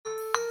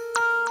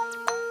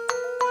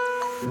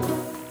Hello,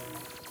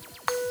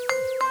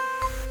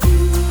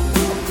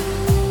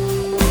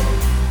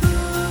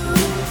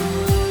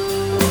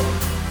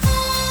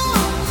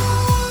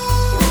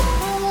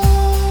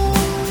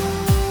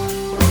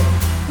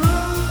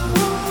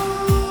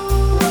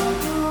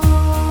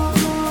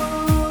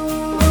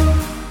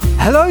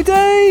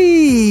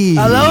 Dave!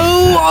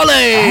 Hello,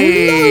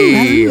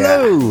 Ollie!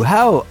 Hello!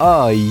 How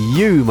are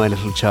you, my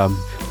little chum?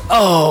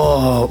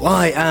 Oh,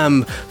 I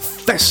am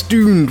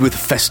festooned with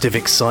festive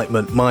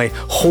excitement. My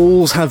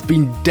halls have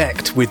been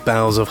decked with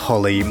boughs of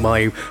holly.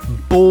 My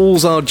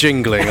balls are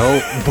jingling.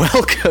 Oh,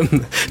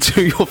 welcome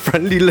to your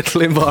friendly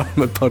little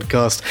environment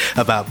podcast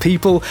about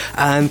people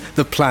and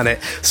the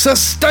planet.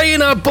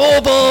 Sustainable!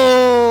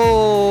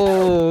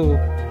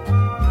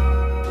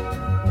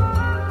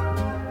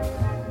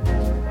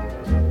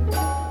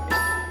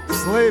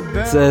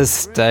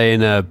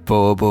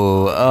 Sustainable.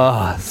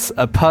 Oh,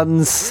 a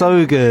pun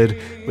so good.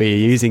 We're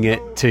using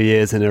it 2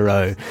 years in a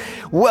row.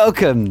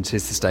 Welcome to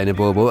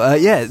Sustainable.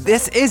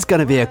 This is going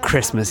to be a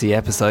Christmassy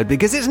episode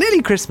because it's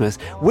nearly Christmas,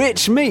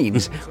 which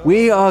means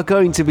we are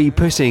going to be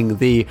putting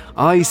the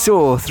I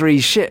Saw 3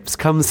 ships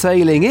come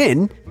sailing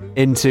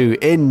into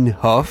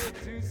Inhof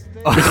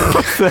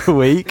of the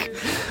week.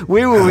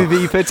 We will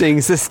be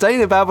putting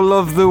Sustainable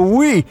of the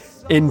We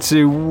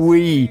into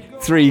We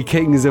 3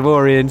 Kings of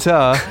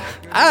Orientar,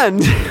 and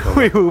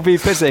we will be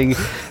putting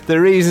the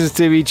reasons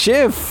to be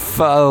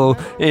cheerful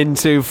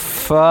into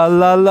fa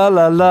la la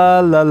la la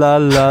la la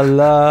la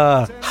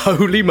la.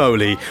 Holy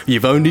moly,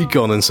 you've only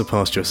gone and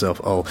surpassed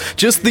yourself, Ol.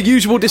 Just the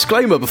usual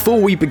disclaimer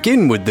before we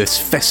begin with this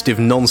festive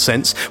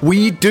nonsense.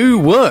 We do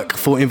work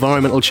for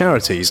environmental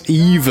charities,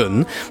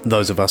 even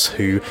those of us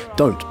who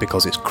don't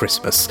because it's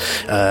Christmas.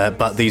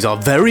 But these are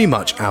very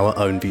much our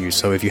own views,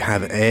 so if you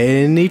have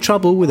any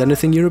trouble with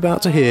anything you're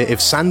about to hear,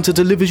 if Santa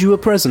delivers you a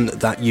present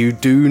that you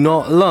do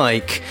not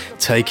like,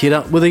 take it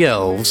up with the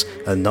elves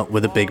and not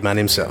with the big man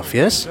himself,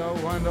 yes?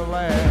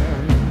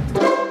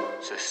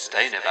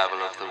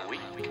 Sustainable of the Week.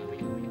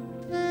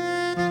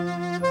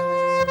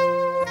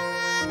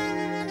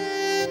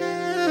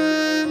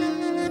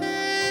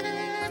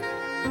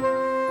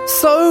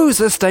 So,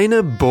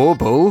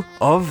 Sustainable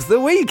of the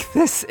Week.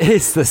 This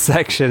is the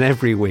section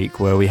every week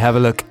where we have a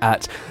look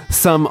at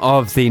some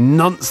of the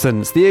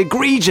nonsense, the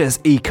egregious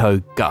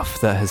eco-guff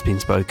that has been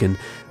spoken,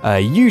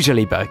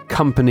 usually by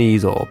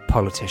companies or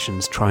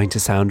politicians trying to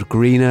sound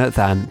greener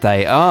than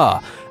they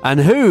are. And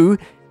who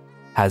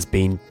has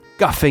been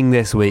guffing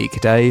this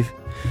week, Dave?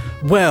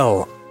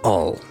 Well,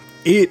 Ol,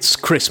 it's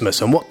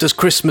Christmas, and what does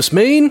Christmas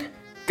mean?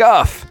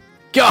 Guff!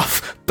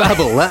 Guff!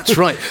 Babble, that's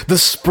right. The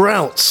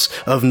sprouts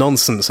of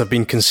nonsense have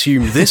been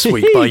consumed this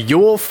week by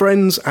your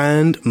friends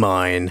and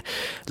mine,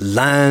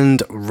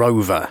 Land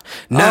Rover.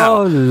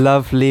 Now, oh,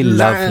 lovely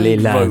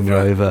Land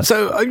Rover.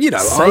 So,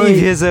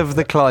 saviours of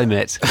the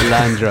climate,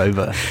 Land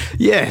Rover.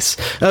 Yes.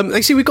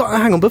 Actually,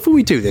 hang on, before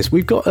we do this,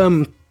 we've got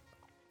a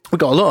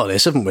lot of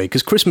this, haven't we?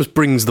 Because Christmas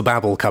brings the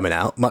babble coming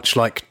out, much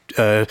like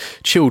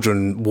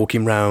children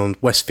walking around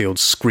Westfield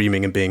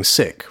screaming and being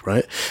sick,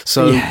 right?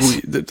 So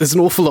yes. There's an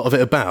awful lot of it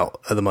about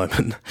at the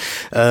moment.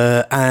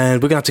 And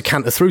we're going to have to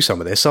canter through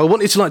some of this. So I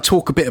wanted to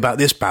talk a bit about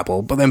this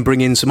babble, but then bring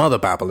in some other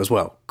babble as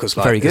well. Because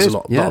there's a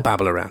lot of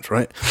babble around,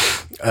 right?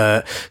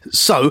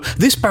 So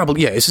this babble,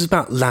 this is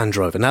about Land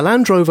Rover. Now,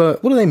 Land Rover,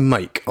 what do they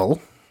make, Ol?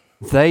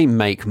 They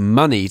make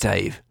money,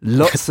 Dave.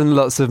 Lots and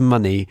lots of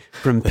money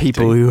from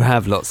people who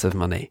have lots of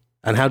money.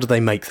 And how do they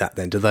make that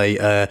then? Do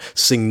they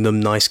sing them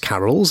nice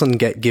carols and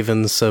get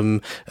given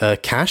some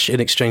cash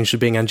in exchange for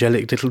being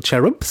angelic little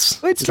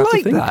cherubs? It's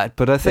like that,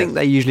 but I think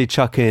they usually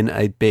chuck in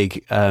a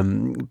big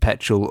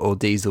petrol or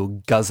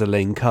diesel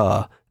guzzling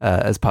car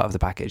as part of the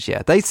package.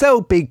 Yeah, they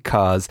sell big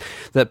cars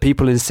that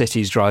people in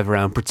cities drive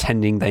around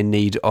pretending they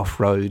need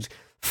off-road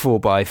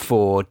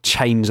 4x4,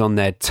 chains on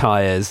their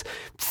tyres,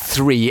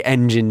 3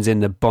 engines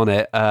in the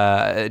bonnet,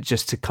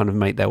 just to kind of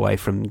make their way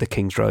from the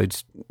King's Road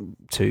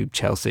to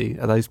Chelsea.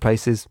 Are those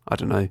places? I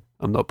don't know.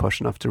 I'm not posh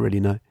enough to really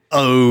know.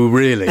 Oh,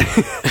 really?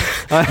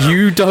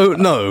 You don't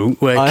know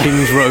where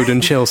King's Road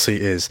and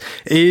Chelsea is?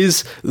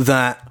 Is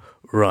that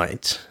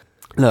right?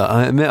 Look,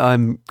 I admit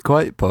I'm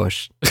quite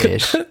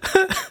posh-ish.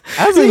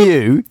 As are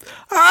you.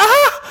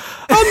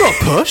 I'm not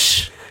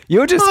posh.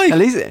 You're just, at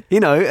least,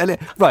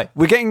 right,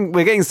 we're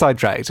getting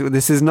sidetracked.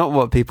 This is not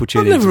what people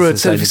tune into. I've never heard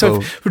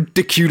so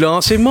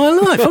ridiculous in my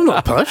life. I'm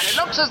not posh. It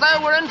looks as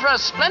though we're in for a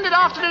splendid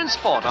afternoon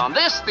sport on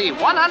this, the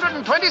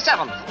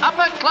 127th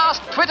Upper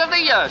Class Twit of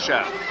the Year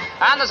show.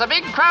 And there's a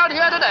big crowd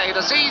here today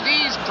to see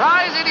these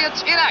prize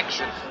idiots in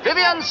action.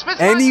 Vivian Smith...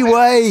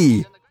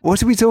 Anyway...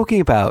 What are we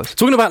talking about?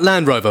 Talking about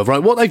Land Rover,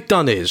 right? What they've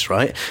done is,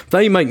 right,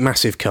 they make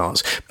massive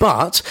cars.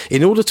 But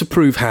in order to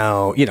prove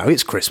how,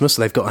 it's Christmas,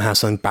 they've got to have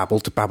some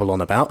babble to babble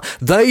on about,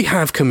 they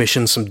have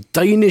commissioned some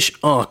Danish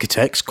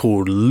architects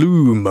called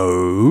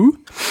Lumo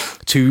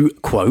to,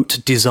 quote,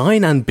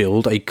 design and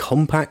build a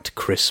compact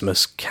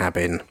Christmas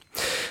cabin.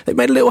 They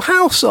made a little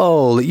house,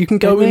 Ol, that you can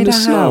go in the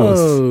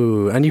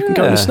snow. And you can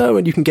go in the snow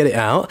and you can get it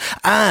out.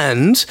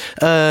 And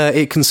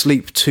it can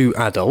sleep 2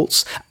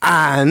 adults.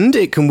 And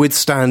it can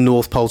withstand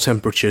North Pole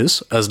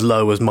temperatures as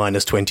low as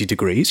minus 20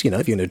 degrees. You know,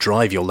 if you're going to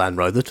drive your Land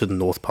Rover to the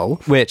North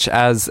Pole. Which,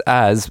 as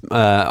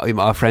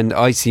our friend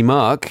Icy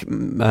Mark,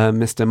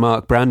 Mr.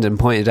 Mark Brandon,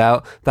 pointed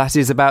out, that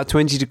is about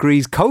 20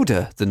 degrees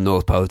colder than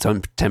North Pole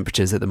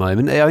temperatures at the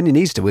moment. It only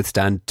needs to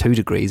withstand 2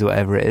 degrees or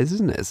whatever it is,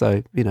 isn't it?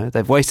 So, you know,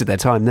 they've wasted their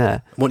time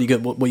there. What are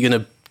you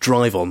going to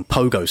drive on?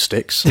 Pogo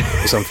sticks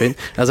or something?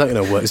 How's that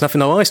going to work? There's nothing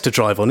no ice to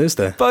drive on, is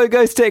there?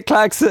 Pogo stick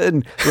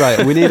klaxon.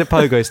 Right, we need a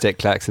pogo stick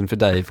klaxon for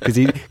Dave because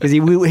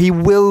he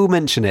will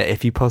mention it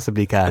if you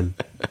possibly can.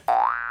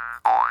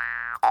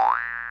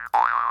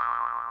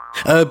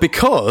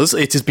 Because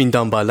it has been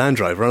done by Land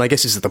Rover, and I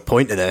guess this is the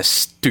point of their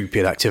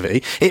stupid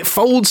activity, it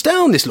folds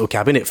down, this little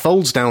cabin. It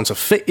folds down to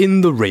fit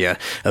in the rear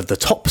of the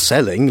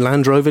top-selling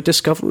Land Rover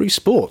Discovery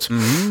Sport.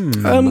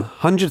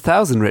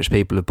 100,000 rich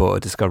people have bought a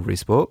Discovery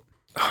Sport.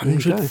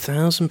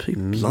 100,000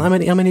 people. How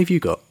many have you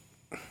got?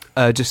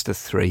 Just the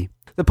 3.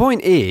 The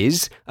point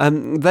is,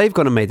 they've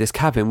gone and made this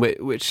cabin,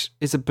 which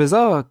is a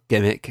bizarre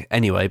gimmick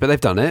anyway, but they've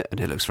done it, and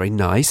it looks very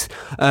nice.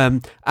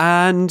 And,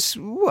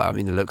 well, I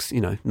mean, it looks,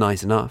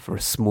 nice enough for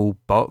a small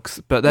box,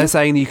 but they're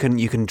saying you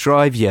can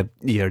drive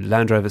your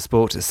Land Rover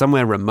Sport to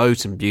somewhere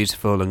remote and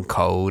beautiful and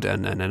cold,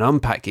 and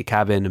unpack your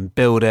cabin and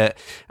build it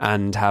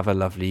and have a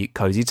lovely,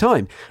 cosy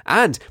time.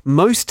 And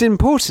most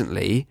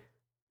importantly,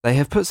 they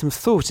have put some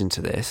thought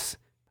into this.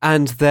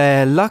 And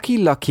their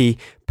lucky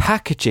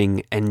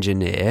packaging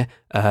engineer,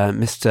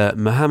 Mr.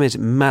 Mohammed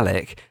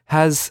Malik,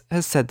 has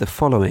said the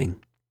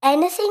following.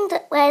 Anything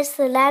that wears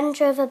the Land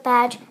Rover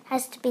badge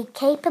has to be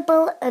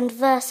capable and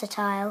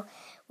versatile,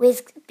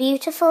 with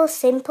beautiful,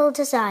 simple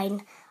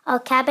design. Our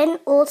cabin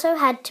also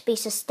had to be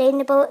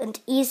sustainable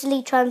and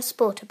easily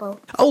transportable.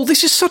 Oh,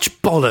 this is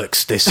such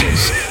bollocks, this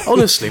is.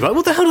 Honestly, right?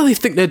 What the hell do they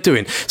think they're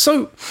doing?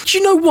 So, do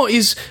you know what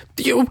is...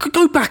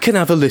 Go back and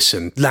have a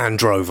listen,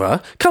 Land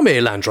Rover. Come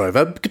here, Land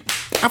Rover.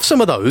 Have some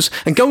of those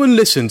and go and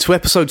listen to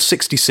episode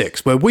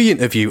 66, where we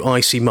interview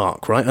Icy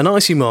Mark, right? And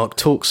Icy Mark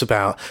talks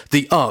about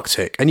the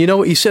Arctic. And you know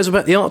what he says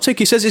about the Arctic?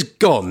 He says it's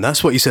gone.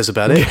 That's what he says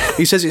about it.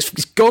 He says it's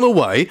gone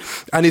away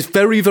and it's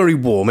very, very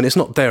warm and it's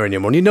not there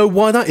anymore. And you know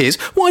why that is?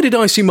 Why did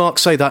Icy Mark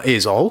say that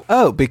is, Ol?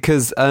 Oh,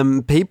 because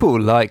people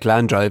like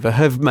Land Rover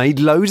have made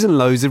loads and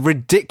loads of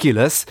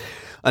ridiculous...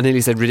 I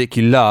nearly said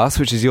ridiculous,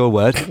 which is your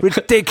word.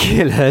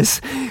 Ridiculous,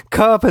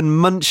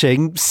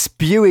 carbon-munching,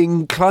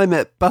 spewing,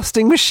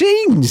 climate-busting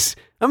machines.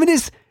 I mean,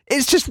 it's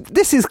just...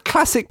 This is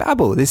classic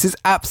babble. This is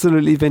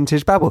absolutely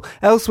vintage babble.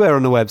 Elsewhere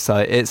on the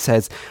website, it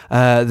says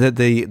that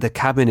the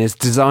cabin is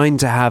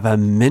designed to have a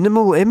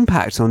minimal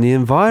impact on the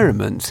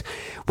environment.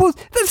 Well,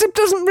 that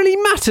doesn't really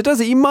matter, does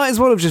it? You might as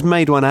well have just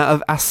made one out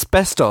of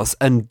asbestos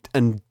and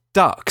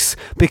ducks,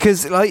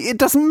 because it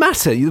doesn't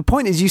matter. The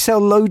point is you sell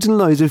loads and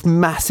loads of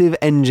massive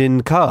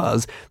engine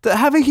cars that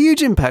have a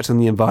huge impact on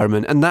the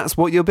environment, and that's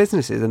what your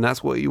business is, and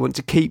that's what you want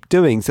to keep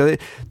doing. So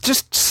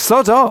just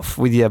sod off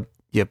with your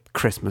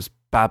Christmas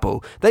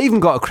babble. They even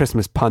got a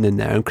Christmas pun in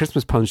there, and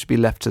Christmas puns should be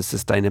left to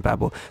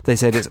Sustainababble. They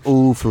said it's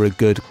all for a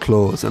good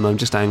clause, and I'm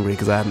just angry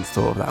because I hadn't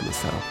thought of that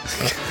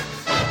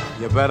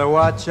myself. You better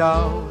watch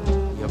out,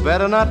 you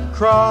better not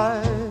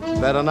cry,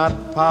 better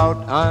not pout.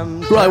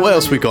 Right, what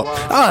else we got?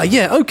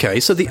 Okay,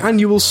 so the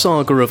annual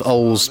saga of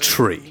Ol's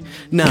tree.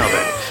 Now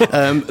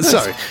then,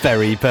 so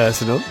very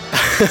personal.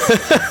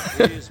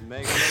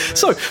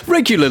 So,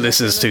 regular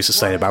listeners to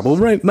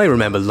Sustainababble may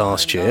remember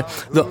last year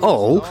that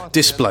Ol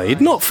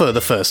displayed, not for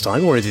the first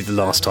time or indeed the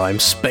last time,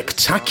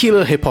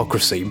 spectacular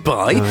hypocrisy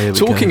by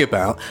talking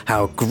about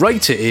how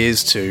great it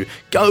is to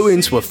go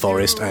into a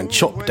forest and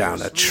chop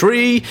down a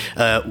tree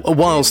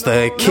whilst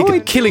they're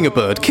killing a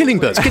bird, killing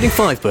birds, killing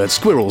 5 birds,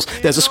 squirrels.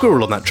 There's a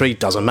squirrel on that tree,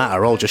 doesn't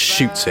matter, Ol just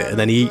shoots it and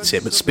then he eats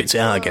it but spits it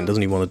out again,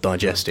 doesn't even want to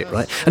digest it,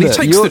 right? And he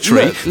takes the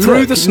tree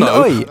through the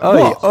snow.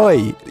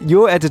 Oi,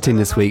 you're editing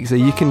this week, so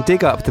you can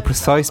dig up the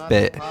precise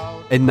bit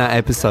in that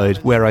episode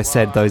where I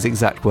said those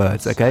exact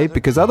words, okay?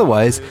 Because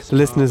otherwise the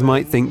listeners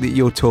might think that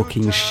you're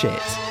talking shit.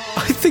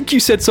 I think you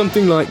said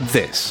something like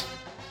this.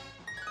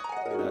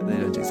 They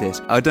don't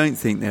exist. I don't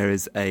think there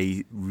is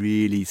a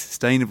really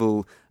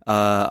sustainable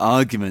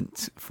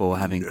argument for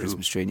having a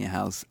Christmas tree in your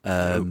house.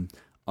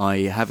 I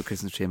have a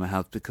Christmas tree in my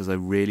house because I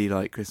really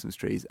like Christmas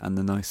trees and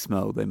the nice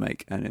smell they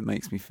make, and it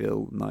makes me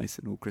feel nice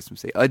and all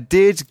Christmassy. I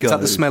did go... Is that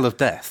the smell of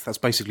death? That's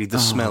basically the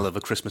smell of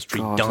a Christmas tree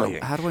dying.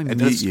 How do I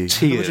mute you?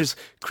 Tears.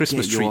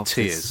 Christmas tree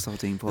tears.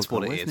 That's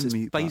what it is.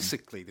 It's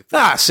basically...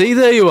 See,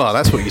 there you are.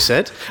 That's what you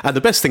said. And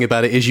the best thing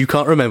about it is you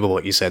can't remember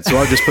what you said, so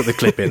I'll just put the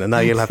clip in and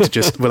now we'll have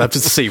to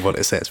see what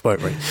it says,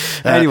 won't we?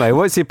 Anyway,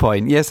 what's your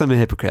point? Yes, I'm a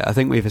hypocrite. I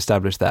think we've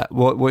established that.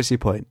 What's your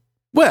point?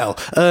 Well,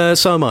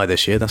 so am I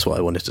this year. That's what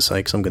I wanted to say,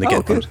 because I'm going to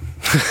get good.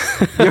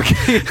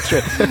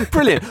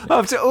 Brilliant.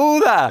 After all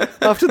that,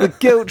 after the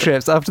guilt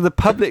trips, after the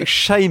public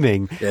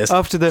shaming,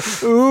 after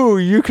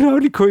you can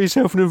only call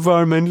yourself an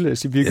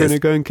environmentalist if you're going to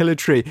go and kill a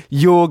tree.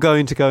 You're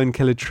going to go and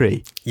kill a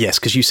tree. Yes,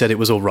 because you said it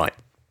was all right.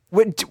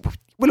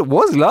 Well, it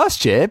was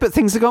last year, but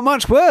things have got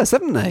much worse,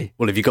 haven't they?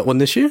 Well, have you got one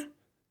this year?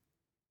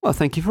 Well,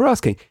 thank you for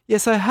asking.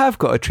 Yes, I have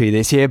got a tree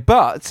this year,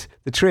 but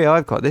the tree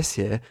I've got this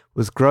year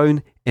was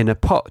grown in a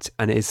pot,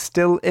 and it is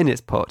still in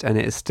its pot, and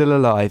it is still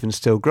alive and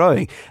still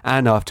growing.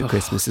 And after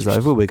Christmas is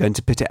over, we're going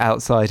to put it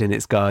outside in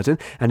its garden,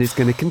 and it's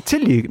going to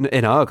continue,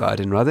 in our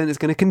garden rather, and it's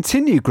going to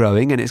continue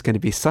growing, and it's going to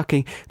be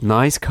sucking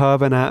nice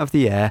carbon out of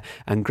the air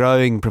and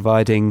growing,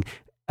 providing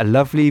a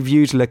lovely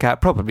view to look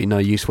at, probably no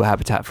useful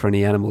habitat for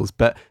any animals,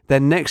 but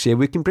then next year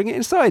we can bring it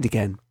inside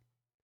again.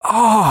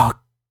 Oh,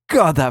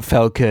 God, that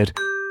felt good.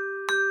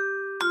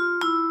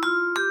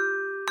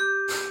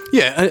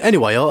 Yeah,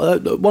 anyway,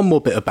 one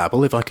more bit of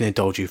babble, if I can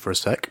indulge you for a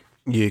sec.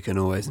 You can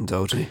always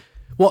indulge me.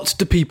 What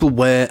do people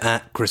wear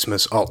at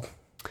Christmas? Oh,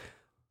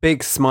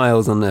 big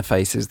smiles on their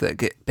faces that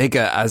get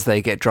bigger as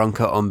they get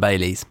drunker on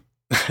Baileys.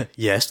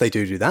 Yes, they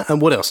do that.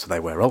 And what else do they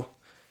wear, Oh?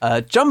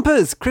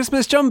 Jumpers!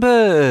 Christmas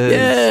jumpers!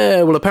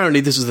 Yeah, well,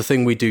 apparently this is the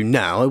thing we do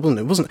now. It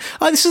wasn't.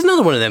 This is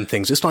another one of them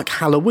things. It's like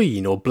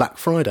Halloween or Black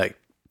Friday.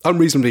 I'm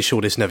reasonably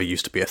sure this never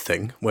used to be a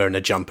thing, wearing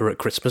a jumper at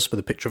Christmas with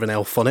a picture of an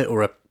elf on it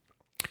or a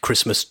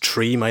Christmas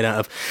tree made out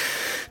of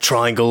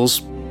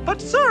triangles.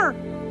 But, sir,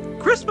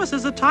 Christmas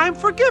is a time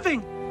for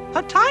giving,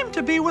 a time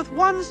to be with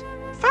one's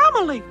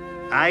family.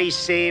 I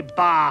say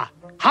bah,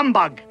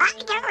 humbug. I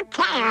don't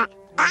care.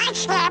 I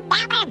say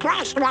Merry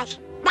Christmas.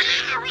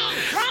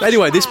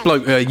 Anyway, this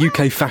bloke,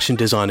 UK fashion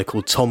designer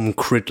called Tom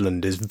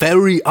Cridland, is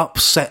very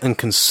upset and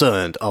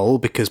concerned,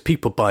 because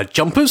people buy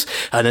jumpers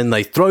and then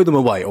they throw them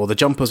away, or the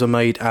jumpers are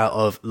made out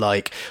of,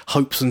 like,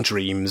 hopes and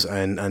dreams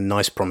and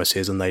nice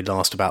promises, and they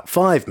last about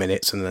 5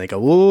 minutes, and then they go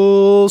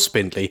all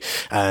spindly,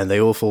 and they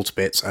all fall to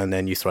bits, and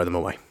then you throw them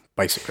away,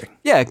 basically.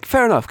 Yeah,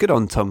 fair enough. Good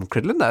on Tom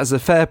Cridland. That is a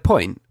fair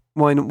point.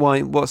 Why?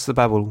 What's the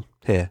babble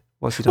here?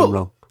 What's he done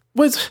wrong?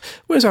 Where's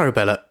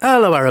Arabella?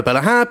 Hello,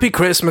 Arabella. Happy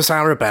Christmas,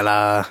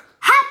 Arabella.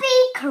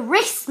 Happy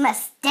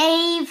Christmas,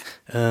 Dave!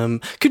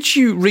 Could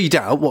you read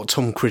out what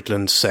Tom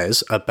Cridland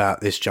says about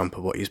this jumper,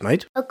 what he's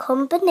made? A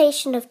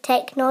combination of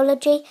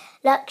technology,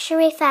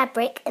 luxury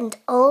fabric and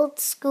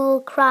old-school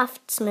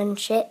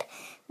craftsmanship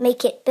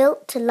make it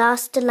built to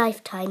last a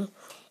lifetime.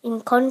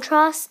 In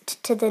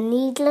contrast to the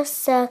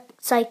needless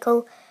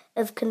cycle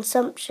of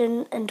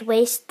consumption and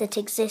waste that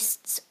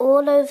exists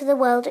all over the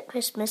world at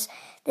Christmas,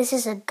 this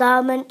is a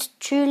garment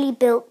truly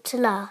built to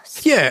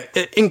last. Yeah,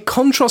 in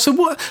contrast, so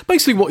what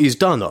he's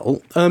done,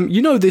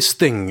 this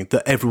thing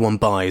that everyone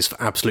buys for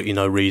absolutely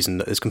no reason,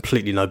 that there's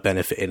completely no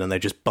benefit in, and they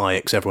just buy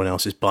it because everyone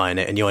else is buying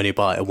it, and you only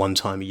buy it one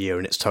time a year,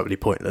 and it's totally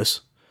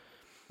pointless.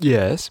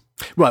 Yes.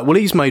 Right, well,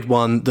 he's made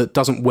one that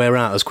doesn't wear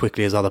out as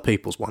quickly as other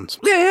people's ones.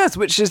 Yeah, yes,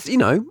 which is,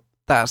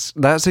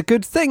 that's a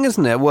good thing,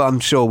 isn't it? Well,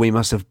 I'm sure we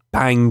must have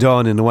banged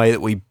on in the way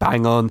that we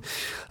bang on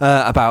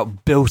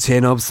about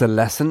built-in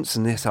obsolescence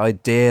and this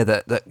idea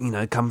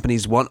that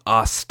companies want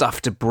our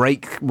stuff to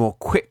break more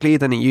quickly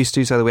than it used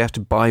to, so that we have to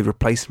buy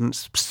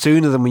replacements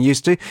sooner than we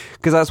used to,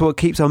 because that's what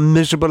keeps our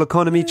miserable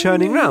economy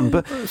churning round.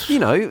 But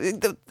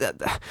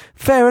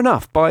fair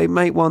enough.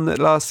 Make one that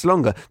lasts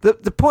longer. The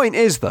point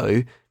is,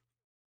 though,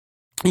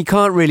 you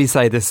can't really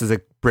say this is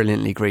a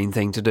brilliantly green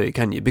thing to do,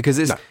 can you? Because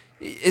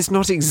it's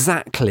not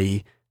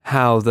exactly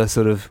how the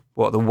sort of,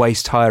 the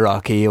waste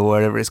hierarchy or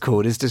whatever it's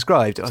called is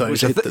described.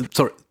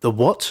 The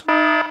what?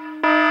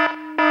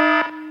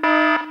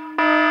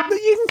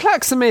 You can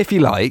klaxon me if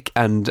you like,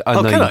 and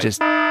I know you just...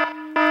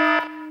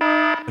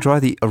 I'd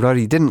rather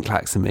you didn't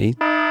klaxon me.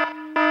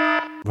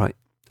 Right,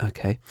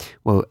 okay.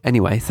 Well,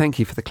 anyway, thank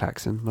you for the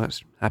klaxon.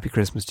 Happy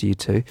Christmas to you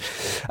too.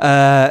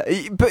 But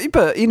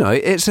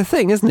it's a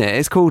thing, isn't it?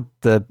 It's called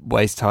the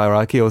waste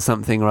hierarchy or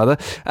something or other.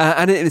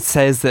 And it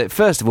says that,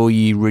 first of all,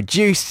 you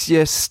reduce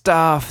your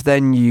stuff,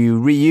 then you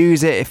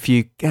reuse it if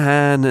you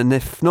can, and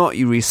if not,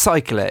 you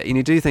recycle it, and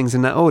you do things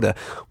in that order.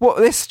 What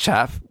this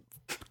chap,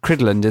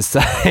 Cridland, is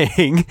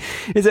saying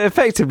is that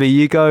effectively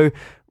you go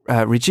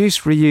reduce,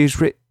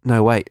 reuse,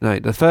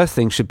 the first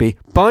thing should be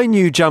buy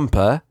new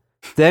jumper,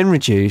 then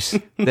reduce,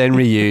 then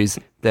reuse,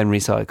 then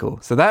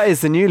recycle. So that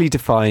is the newly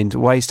defined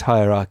waste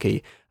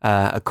hierarchy,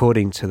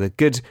 according to the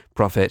good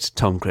prophet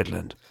Tom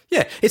Cridland.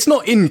 Yeah, it's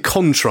not in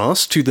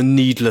contrast to the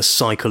needless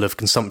cycle of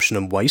consumption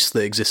and waste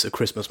that exists at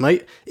Christmas,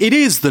 mate. It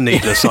is the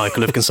needless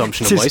cycle of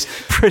consumption and waste.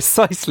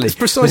 Precisely. It's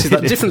precisely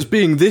that difference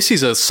being this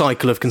is a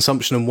cycle of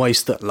consumption and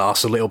waste that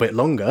lasts a little bit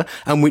longer,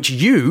 and which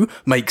you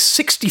make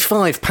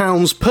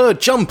 £65 per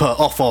jumper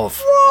off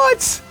of.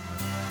 What?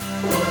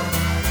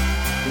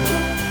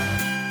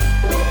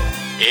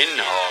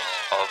 In-Hop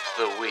of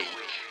the Week.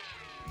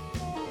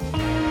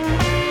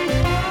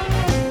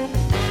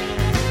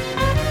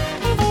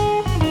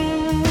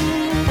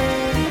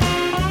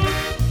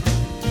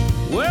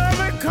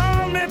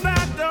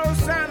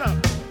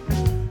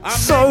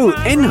 So,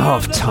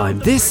 Inhofe time.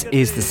 This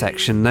is the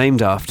section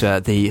named after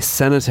the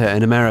senator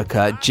in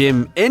America,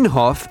 Jim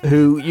Inhofe,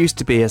 who used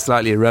to be a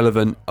slightly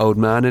irrelevant old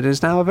man and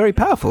is now a very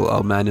powerful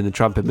old man in the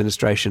Trump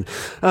administration.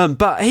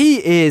 But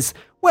he is,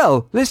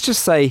 well, let's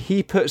just say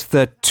he puts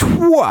the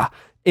twa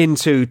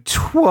into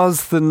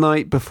 'twas the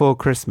night before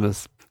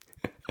Christmas.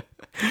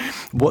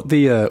 What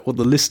the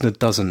listener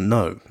doesn't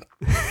know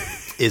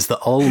is that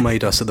Ol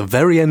made us, at the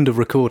very end of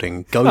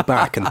recording, go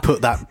back and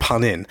put that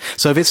pun in.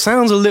 So if it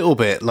sounds a little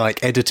bit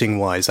like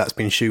editing-wise that's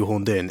been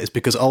shoehorned in, it's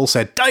because Ol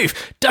said, Dave,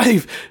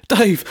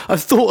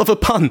 I've thought of a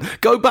pun.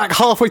 Go back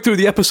halfway through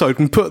the episode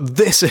and put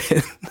this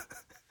in.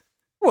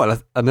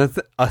 Well,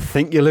 I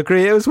think you'll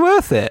agree it was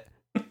worth it.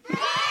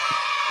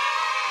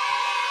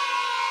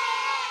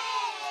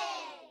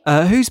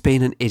 Who's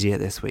been an idiot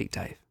this week,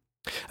 Dave?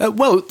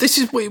 Well,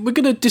 we're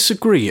going to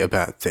disagree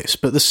about this,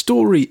 but the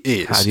story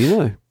is... How do you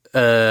know?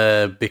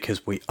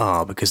 Because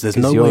there's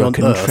no way on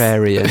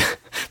contrarian. Earth.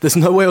 There's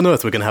no way on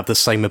earth we're going to have the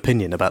same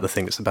opinion about the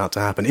thing that's about to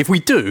happen. If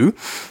we do,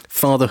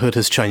 fatherhood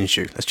has changed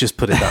you. Let's just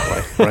put it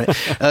that way,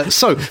 right?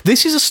 So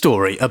this is a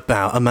story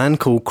about a man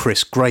called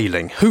Chris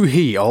Grayling.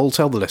 I'll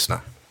tell the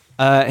listener.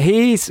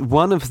 He's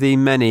one of the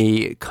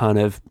many kind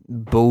of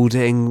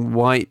balding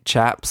white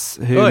chaps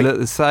who look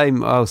the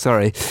same. Oh,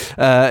 sorry.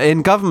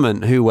 In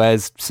government, who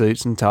wears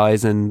suits and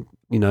ties and,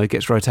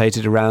 gets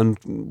rotated around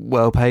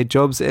well-paid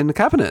jobs in the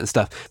cabinet and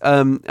stuff.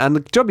 And the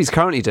job he's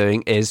currently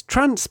doing is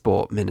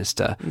transport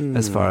minister,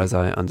 as far as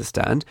I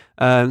understand.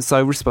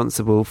 So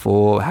responsible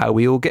for how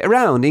we all get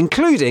around,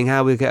 including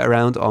how we get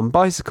around on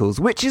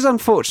bicycles, which is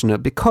unfortunate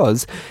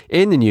because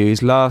in the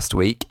news last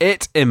week,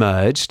 it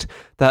emerged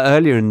that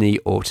earlier in the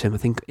autumn, I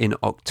think in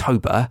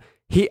October,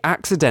 he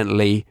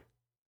accidentally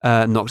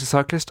knocked a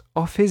cyclist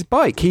off his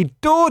bike. He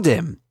doored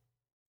him.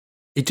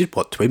 He did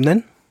what to him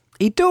then?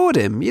 He doored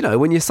him.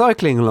 When you're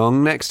cycling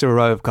along next to a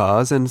row of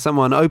cars and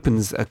someone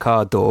opens a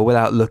car door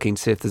without looking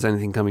to see if there's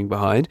anything coming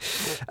behind,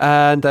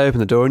 and they open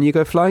the door and you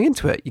go flying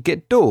into it. You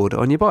get doored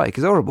on your bike.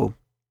 It's horrible.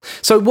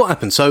 So what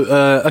happened? So,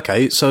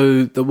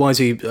 why is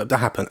he... that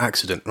happened,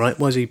 accident, right?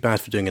 Why is he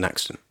bad for doing an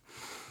accident?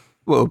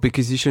 Well,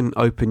 because you shouldn't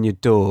open your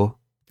door.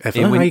 How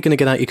are you going to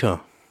get out your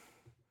car?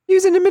 He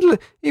was in the middle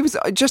he was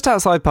just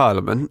outside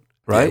Parliament,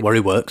 right? Yeah, where he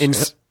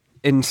works.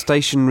 In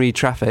stationary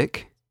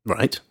traffic.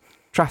 Right.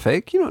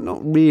 Traffic, you're not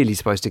really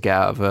supposed to get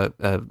out of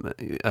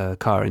a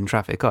car in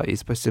traffic, are you?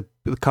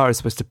 The car is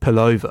supposed to pull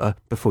over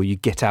before you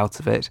get out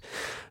of it.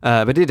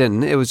 But it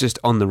didn't. It was just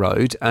on the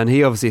road. And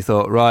he obviously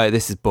thought, right,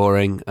 this is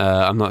boring.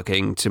 I'm not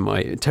getting to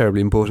my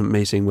terribly important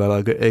meeting where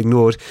I get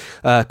ignored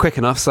quick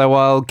enough, so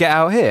I'll get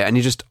out here. And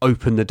he just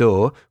opened the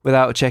door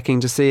without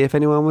checking to see if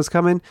anyone was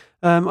coming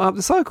up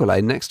the cycle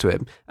lane next to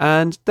him.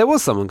 And there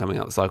was someone coming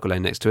up the cycle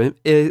lane next to him.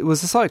 It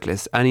was a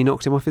cyclist, and he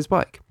knocked him off his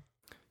bike.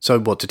 So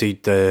what, did he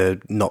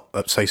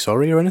not say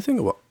sorry or anything,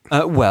 or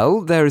what? Well,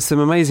 there is some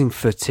amazing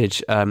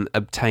footage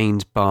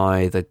obtained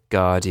by the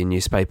Guardian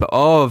newspaper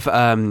of,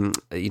 one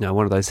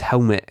of those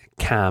helmet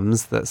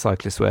cams that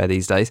cyclists wear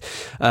these days,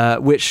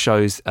 which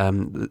shows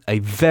a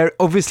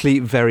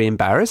very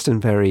embarrassed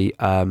and very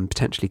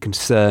potentially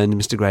concerned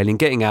Mr. Grayling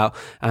getting out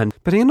and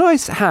putting a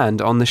nice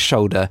hand on the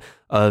shoulder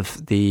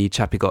of the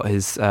chap who got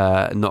his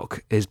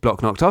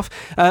block knocked off.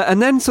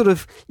 And then sort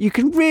of, you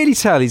can really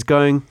tell he's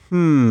going,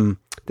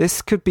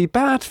 this could be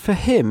bad for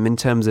him in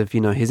terms of,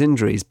 his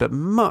injuries, but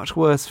much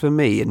worse for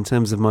me in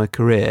terms of my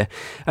career.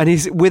 And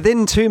he's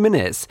within 2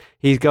 minutes,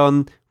 he's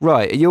gone,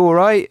 right, are you all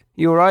right?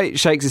 You all right?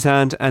 Shakes his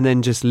hand and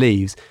then just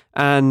leaves.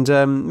 And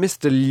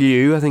Mr.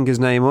 Liu, I think his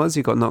name was,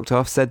 who got knocked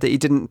off, said that he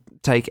didn't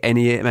make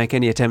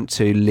any attempt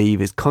to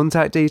leave his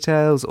contact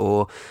details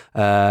or,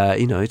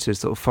 to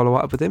sort of follow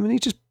up with him, and he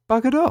just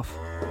buggered off.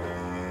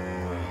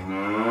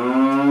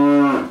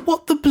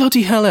 What the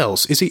bloody hell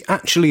else is he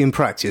actually in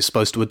practice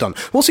supposed to have done?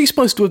 What's he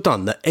supposed to have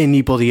done that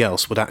anybody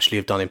else would actually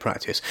have done in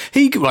practice?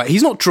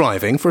 He's not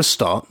driving, for a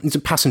start. He's a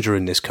passenger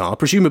in this car,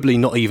 presumably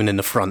not even in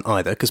the front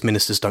either, because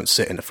ministers don't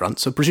sit in the front,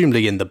 so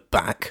presumably in the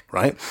back,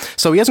 right?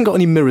 So he hasn't got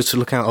any mirrors to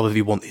look out of if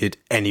he wanted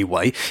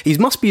anyway. He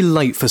must be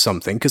late for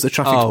something, because the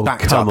traffic's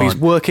backed up. He's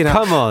working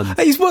out... Come on.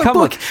 He's in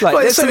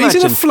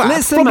a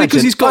flat, probably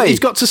because he's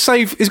got to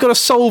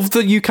solve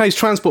the UK's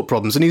transport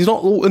problems, and he's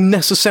not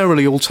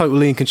necessarily all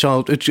totally in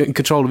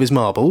control of his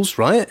marbles,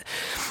 right?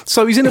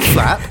 So he's in a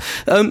flat,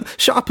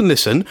 shut up and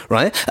listen,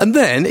 right? And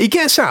then he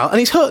gets out and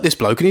he's hurt this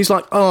bloke and he's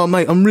like, oh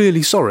mate, I'm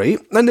really sorry.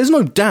 And there's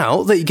no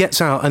doubt that he gets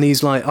out and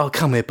he's like, oh,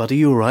 come here buddy,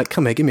 you all right?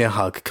 Come here, give me a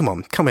hug. Come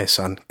on, come here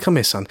son.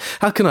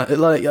 How can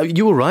I,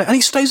 you all right? And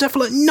he stays there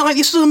for 9.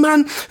 This is a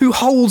man who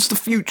holds the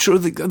future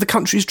of the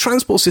country's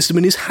transport system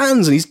in his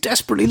hands, and he's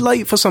desperately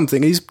late for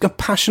something. He's a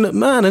passionate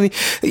man, and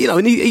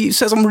he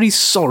says, I'm really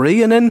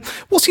sorry. And then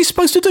what's he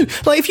supposed to do?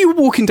 If you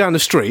were walking down the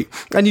street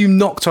and you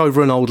knocked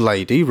over an old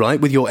lady, right,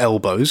 with your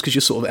elbows, because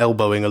you're sort of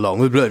elbowing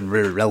along,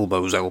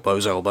 elbows,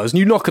 and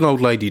you knock an old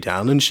lady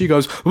down and she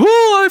goes,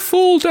 oh, I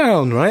fall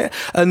down, right?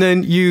 And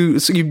then you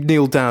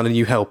kneel down and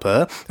you help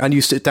her and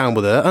you sit down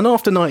with her, and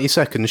after 90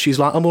 seconds she's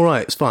like, I'm all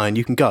right, it's fine,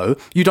 you can go.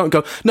 You don't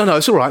go, no,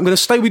 it's all right, I'm going to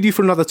stay with you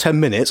for another 10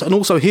 minutes, and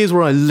also here's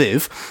where I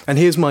live, and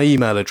here's my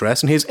email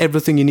address, and here's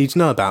everything you need to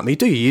know about me,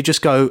 do you? You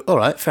just go, all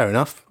right, fair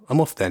enough,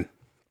 I'm off then.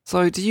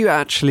 So do you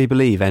actually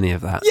believe any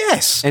of that?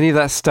 Yes! Any of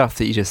that stuff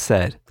that you just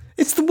said?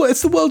 It's the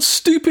world's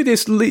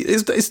stupidest,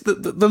 it's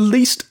the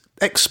least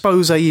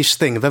expose-ish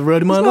thing I've ever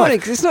heard in my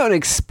life. It's not an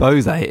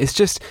expose, it's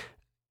just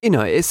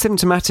it's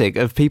symptomatic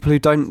of people who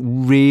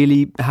don't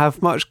really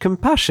have much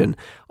compassion.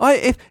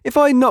 If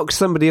I knocked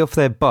somebody off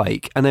their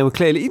bike and they were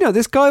clearly,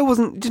 this guy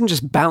didn't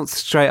just bounce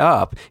straight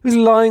up. He was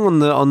lying on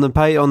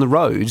the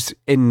roads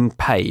in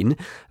pain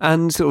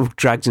and sort of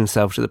dragged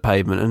himself to the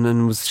pavement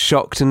and was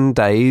shocked and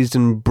dazed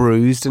and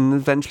bruised and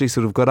eventually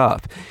sort of got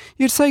up.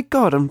 You'd say,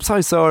 God, I'm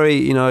so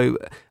sorry, And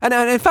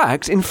in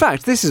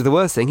fact, this is the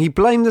worst thing. He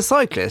blamed the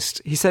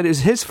cyclist. He said it was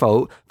his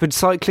fault for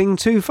cycling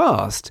too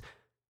fast.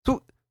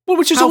 Well,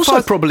 which is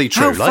also probably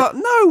true. No,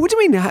 what do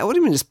you mean? What do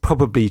you mean it's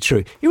probably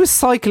true? He was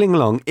cycling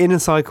along in a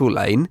cycle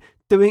lane.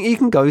 He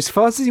can go as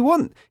fast as he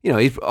wants.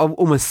 He's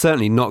almost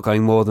certainly not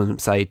going more than,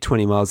 say,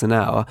 20 miles an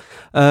hour.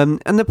 And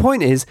the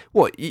point is,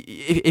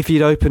 if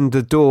he'd opened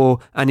the door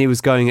and he was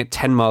going at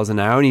 10 miles an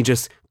hour and he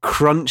just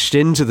crunched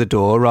into the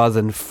door rather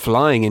than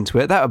flying into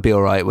it, that would be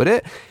all right, would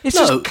it? It's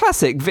just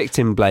classic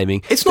victim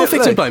blaming. It's not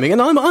victim blaming,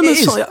 and I'm a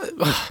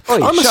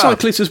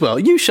cyclist as well.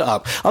 You shut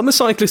up. I'm a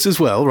cyclist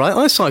as well, right?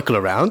 I cycle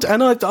around,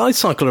 and I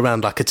cycle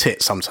around like a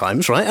tit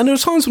sometimes, right? And there are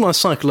times when I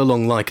cycle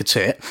along like a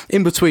tit,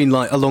 in between,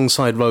 like,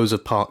 alongside rows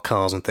of parked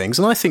cars and things,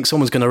 and I think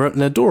someone's going to open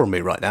their door on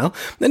me right now.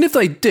 And if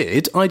they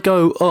did, I'd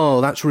go,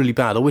 oh, that's really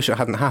bad, I wish it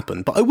hadn't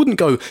happened. But I wouldn't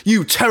go,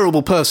 you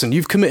terrible person,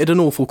 you've committed an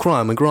awful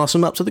crime, and grass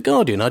them up to the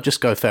Guardian. I'd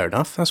just go, fair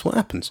enough. That's what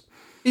happens.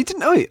 You didn't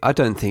know. I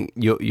don't think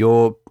you're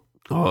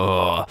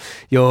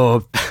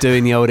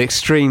doing the old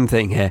extreme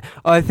thing here.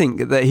 I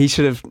think that he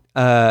should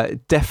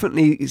have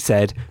definitely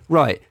said,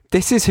 right,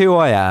 this is who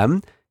I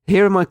am.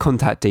 Here are my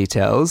contact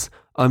details.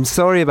 I'm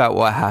sorry about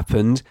what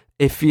happened.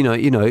 If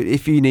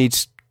if you need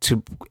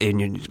to,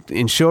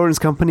 insurance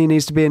company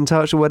needs to be in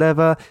touch or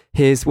whatever,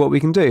 here's what we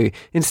can do.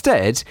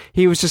 Instead,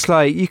 he was just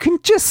like, you can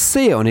just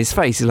see it on his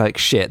face. He's like,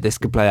 shit, this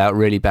could play out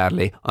really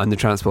badly. I'm the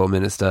transport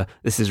minister.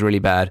 This is really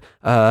bad.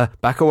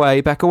 Back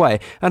away.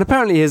 And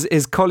apparently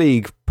his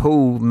colleague,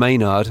 Paul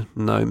Maynard,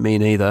 no, me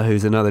neither,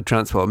 who's another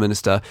transport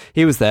minister,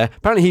 he was there.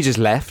 Apparently he just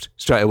left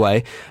straight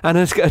away. And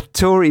a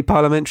Tory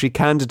parliamentary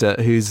candidate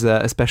who's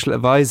a special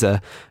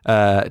advisor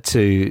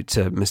to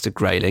Mr.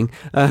 Grayling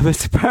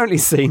was apparently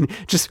seen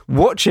just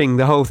watching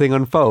the whole thing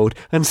unfold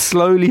and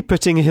slowly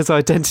putting his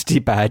identity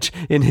badge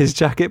in his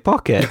jacket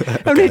pocket.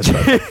 I mean,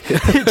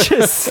 it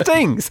just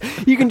stinks.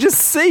 You can just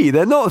see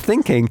they're not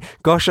thinking,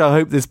 gosh, I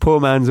hope this poor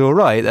man's all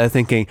right. They're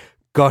thinking,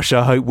 gosh,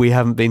 I hope we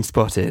haven't been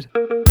spotted.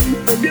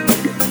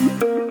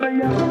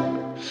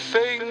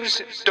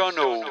 Things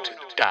Donald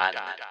done.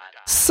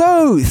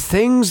 So,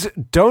 things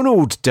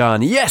Donald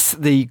done. Yes,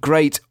 the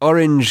great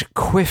orange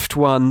quiffed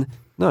one.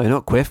 No,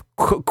 not quiff.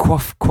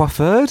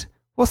 Coiffured?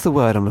 What's the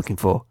word I'm looking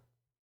for?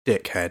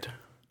 Dickhead.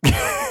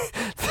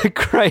 The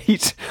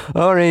great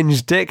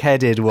orange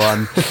dick-headed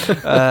one.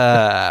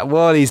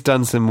 He's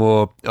done some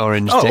more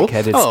orange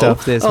dick-headed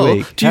stuff this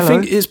week. Do you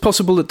think it's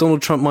possible that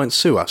Donald Trump might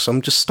sue us?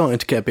 I'm just starting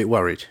to get a bit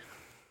worried.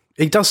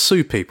 He does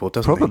sue people,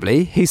 doesn't he?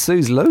 Probably. He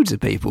sues loads of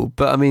people,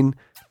 but I mean,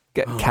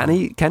 can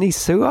he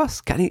sue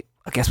us? Can he?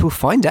 I guess we'll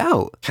find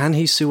out. Can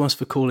he sue us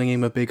for calling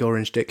him a big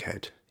orange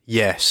dickhead?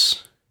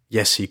 Yes,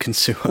 he can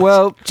sue us.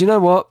 Well, do you know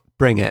what?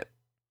 Bring it.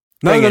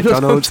 Bring it,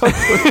 Donald.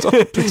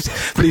 Please,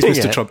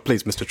 Mr. Trump.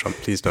 Please, Mr. Trump.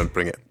 Please don't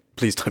bring it.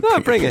 Please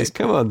don't bring it.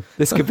 Come on.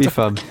 This could be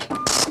fun.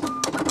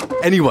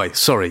 Anyway,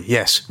 sorry.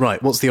 Yes,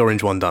 right. What's the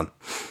orange one done?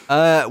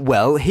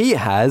 Well, he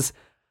has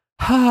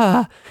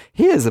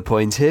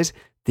appointed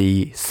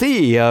the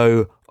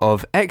CEO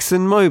of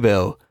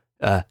ExxonMobil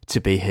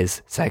to be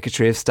his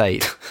Secretary of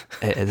State,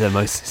 the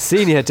most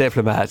senior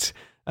diplomat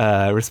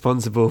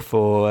responsible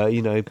for,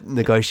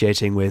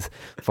 negotiating with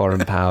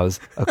foreign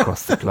powers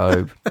across the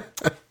globe.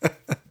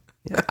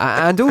 Yeah.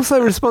 And also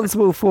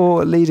responsible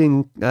for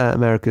leading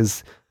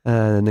America's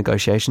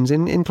negotiations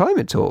in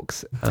climate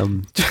talks.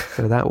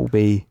 So that will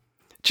be...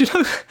 Do you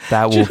know...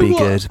 That will be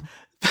good.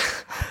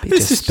 Be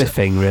just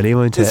spiffing, really,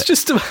 won't it? It's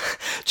just... Do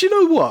you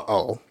know what,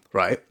 Ol?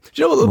 Right?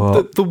 Do you know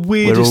what the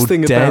weirdest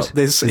thing about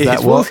this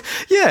is? Well,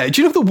 yeah,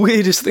 do you know what the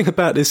weirdest thing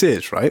about this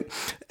is, right?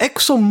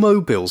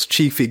 ExxonMobil's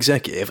chief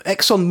executive,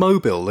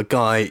 ExxonMobil, the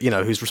guy,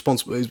 who's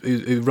responsible,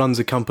 who runs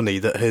a company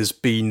that has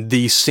been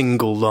the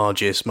single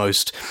largest,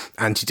 most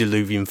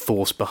antediluvian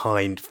force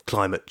behind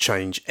climate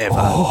change ever,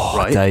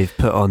 right? Dave,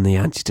 put on the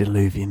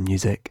antediluvian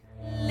music.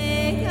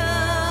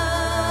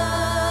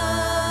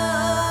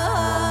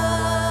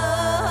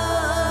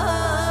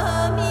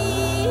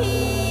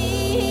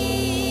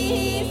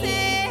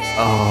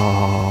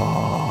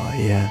 Oh,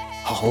 yeah.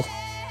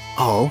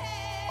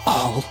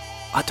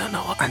 I don't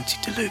know what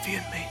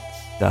antediluvian means.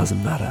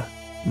 Doesn't matter.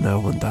 No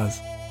one does.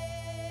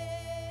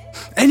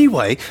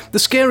 Anyway, the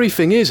scary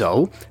thing is,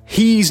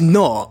 he's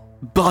not,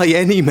 by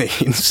any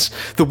means,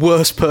 the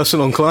worst person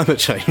on climate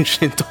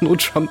change in Donald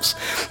Trump's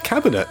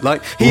cabinet.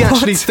 Like, he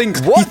actually thinks...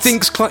 He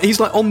thinks...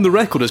 He's, like, on the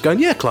record as going,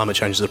 yeah, climate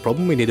change is a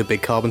problem, we need a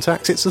big carbon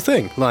tax, it's a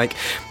thing. It's like...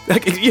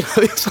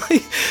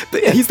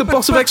 But yeah, he's the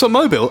boss of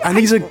ExxonMobil, and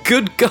he's a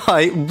good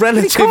guy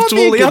relative to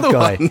all the other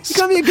ones. He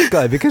can't be a good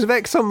guy because of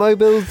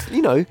ExxonMobil's,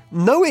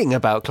 knowing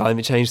about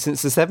climate change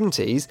since the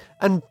 70s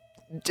and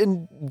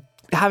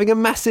having a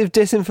massive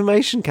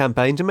disinformation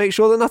campaign to make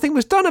sure that nothing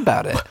was done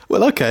about it.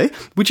 Well, okay.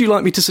 Would you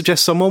like me to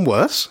suggest someone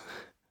worse?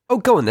 Oh,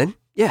 go on then.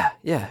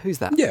 Yeah, who's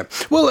that? Yeah.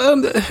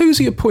 Well, who's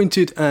he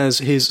appointed as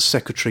his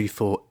Secretary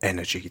for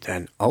Energy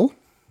then?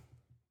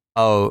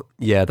 Oh,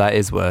 yeah, that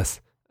is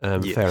worse.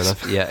 Yes. Fair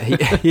enough. Yeah,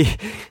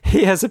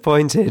 he has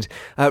appointed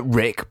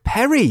Rick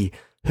Perry,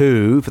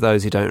 who, for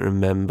those who don't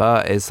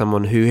remember, is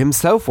someone who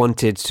himself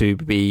wanted to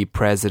be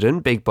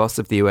president, big boss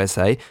of the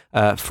USA,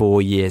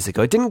 4 years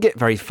ago. Didn't get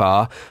very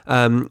far.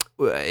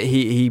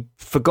 He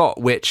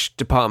forgot which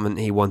department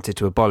he wanted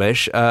to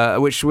abolish,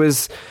 which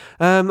was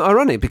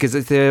ironic because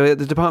it's the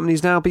department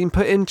he's now been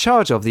put in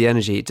charge of, the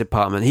energy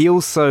department. He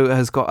also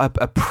has got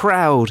a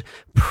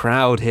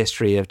proud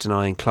history of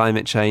denying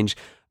climate change.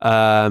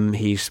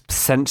 He's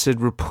censored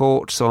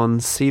reports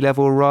on sea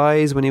level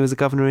rise when he was a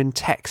governor in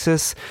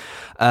Texas.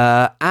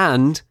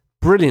 And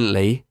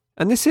brilliantly,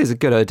 and this is a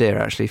good idea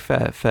actually,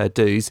 fair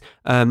dues,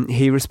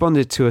 he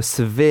responded to a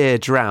severe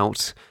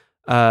drought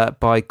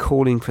by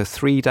calling for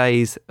 3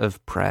 days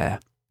of prayer.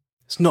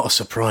 It's not a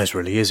surprise,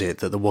 really, is it,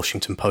 that the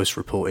Washington Post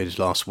reported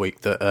last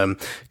week that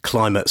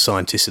climate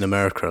scientists in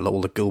America,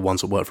 all the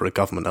ones that work for the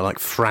government, are like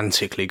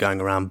frantically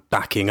going around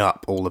backing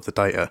up all of the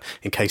data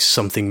in case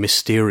something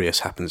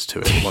mysterious happens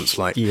to it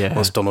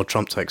once Donald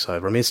Trump takes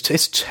over. I mean,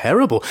 it's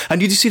terrible.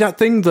 And did you see that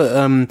thing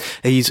that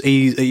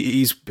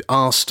he's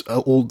asked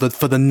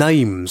for the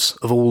names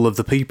of all of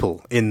the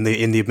people in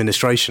the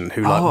administration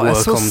who work on? I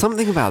saw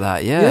something about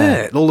that.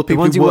 Yeah, all the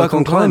people who work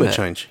on climate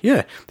change.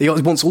 Yeah, he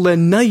wants all their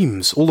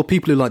names, all the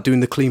people who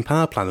doing the Clean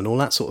Power Plan and all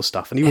that sort of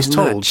stuff. And he was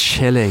told, that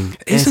chilling?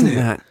 Isn't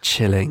that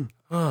chilling?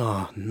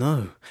 Oh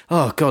no!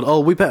 Oh God! Oh,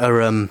 we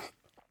better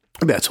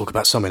talk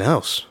about something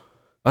else.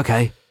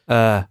 Okay.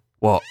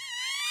 What?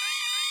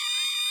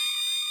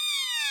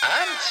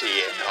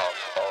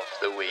 Anti-Enough of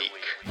the week.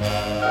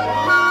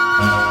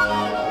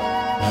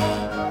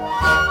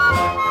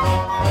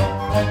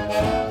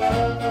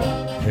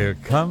 Here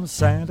comes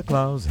Santa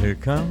Claus, here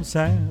comes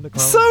Santa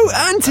Claus. So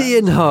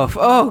anti-Inhofe.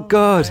 Oh,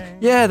 God.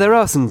 Yeah, there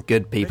are some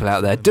good people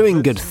out there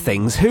doing good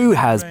things. Who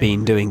has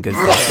been doing good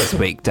things this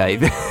week,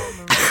 Dave?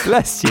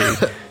 Bless you.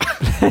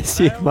 Bless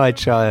you, my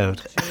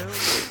child.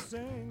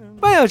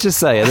 May I just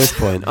say, at this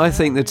point, I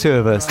think the two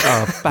of us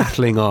are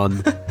battling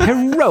on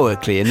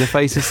heroically in the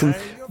face of some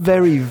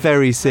very,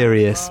 very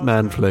serious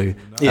man flu.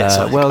 Yes,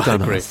 well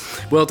done, I agree.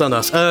 us. Well done,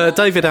 us.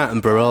 David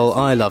Attenborough.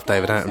 I love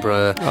David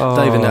Attenborough.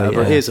 David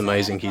Attenborough is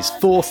amazing. He's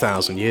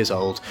 4,000 years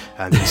old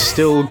and he's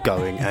still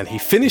going. And he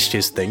finished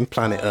his thing,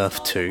 Planet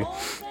Earth 2,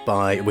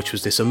 which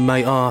was this so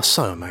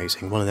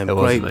amazing. One of them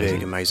great,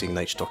 big, amazing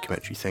nature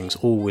documentary things,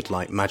 all with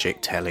magic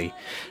telly.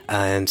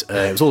 And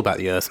it was all about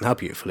the Earth and how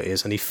beautiful it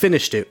is. And he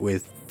finished it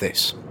with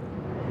this.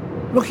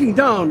 Looking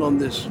down on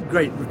this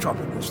great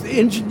metropolis, the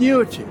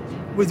ingenuity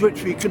with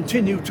which we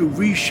continue to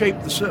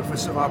reshape the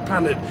surface of our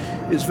planet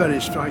is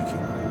very striking.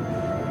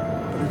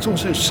 But it's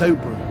also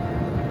sobering.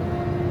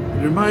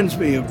 It reminds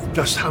me of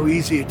just how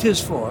easy it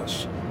is for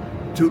us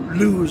to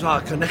lose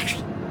our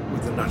connection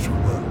with the natural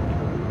world.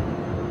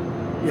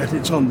 Yet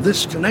it's on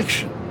this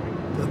connection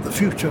that the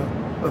future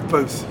of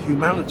both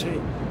humanity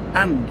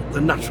and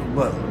the natural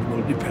world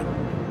will depend.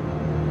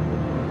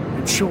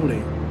 It's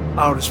surely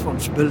our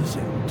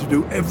responsibility to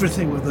do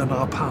everything within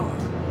our power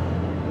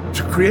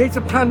to create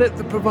a planet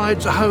that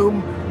provides a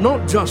home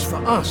not just for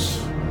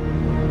us,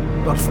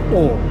 but for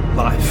all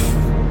life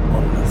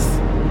on Earth.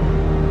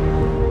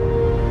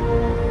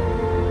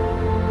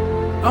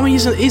 I mean,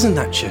 isn't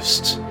that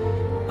just?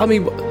 I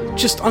mean, I'm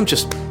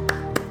just.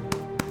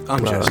 Well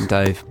done,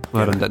 Dave.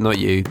 Well done, Dave. Not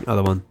you,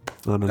 other one.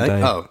 Well done,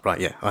 Dave. Oh, right,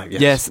 yeah.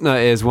 Yes, no,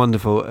 it is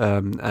wonderful.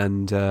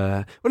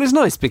 Well, it's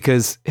nice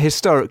because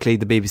historically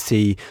the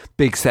BBC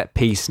big set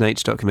piece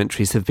nature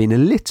documentaries have been a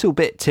little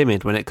bit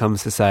timid when it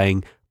comes to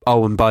saying,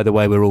 oh, and by the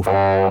way, we're all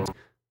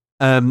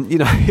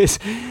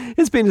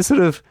it's been a sort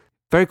of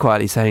very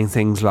quietly saying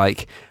things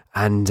like,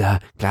 and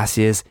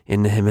glaciers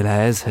in the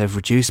Himalayas have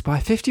reduced by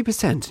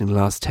 50% in the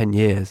last 10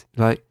 years.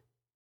 Like,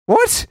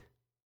 what?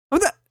 Oh,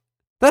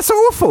 that's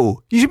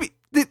awful. You should be...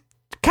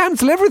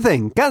 cancel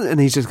everything. And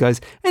he just goes,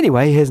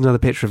 anyway, here's another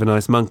picture of a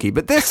nice monkey.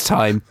 But this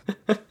time,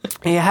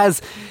 he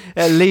has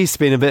at least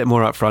been a bit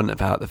more upfront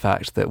about the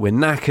fact that we're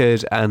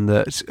knackered and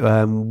that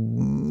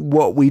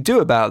what we do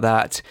about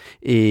that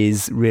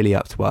is really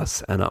up to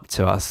us and up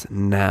to us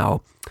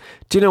now.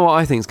 Do you know what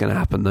I think is going to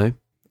happen, though?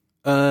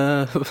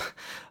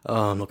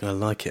 I'm not going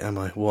to like it, am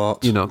I?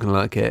 What? You're not going to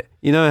like it.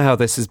 You know how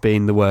this has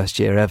been the worst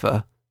year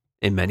ever,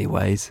 in many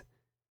ways?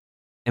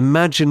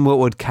 Imagine what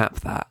would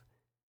cap that.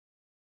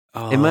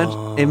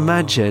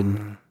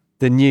 Imagine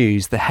the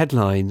news, the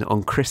headline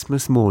on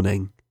Christmas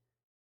morning.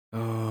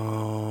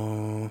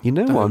 Oh, you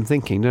know what I'm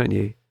thinking, don't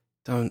you?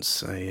 Don't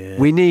say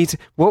it.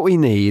 What we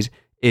need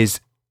is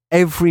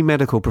every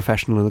medical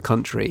professional in the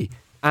country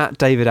at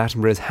David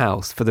Attenborough's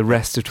house for the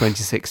rest of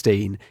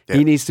 2016. Yeah.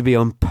 He needs to be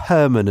on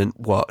permanent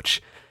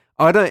watch.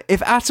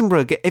 If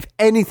Attenborough, if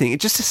anything,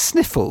 just a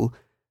sniffle,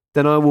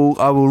 then I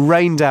will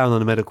rain down on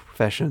the medical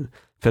profession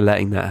for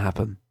letting that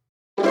happen.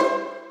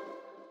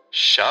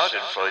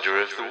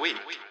 Schadenfreude of the week.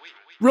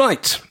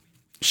 Right.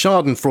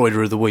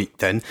 Schadenfreude of the week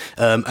then,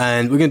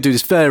 and we're going to do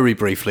this very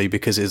briefly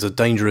because there's a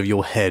danger of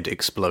your head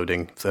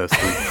exploding through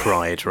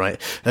pride, right?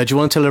 Do you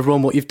want to tell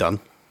everyone what you've done?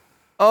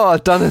 Oh,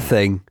 I've done a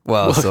thing.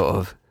 Well, sort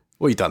of.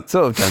 What have you done?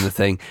 Sort of done a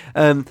thing.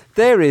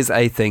 There is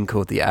a thing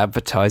called the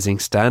Advertising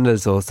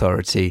Standards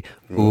Authority.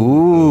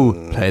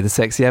 Ooh, play the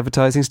sexy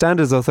Advertising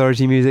Standards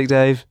Authority music,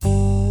 Dave.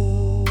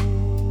 Oh,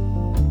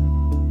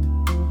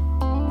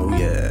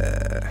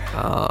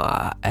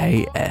 yeah.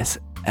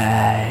 ASA.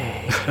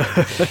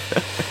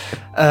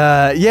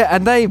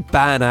 And they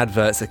ban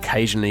adverts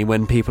occasionally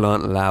when people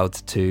aren't allowed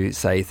to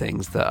say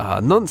things that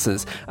are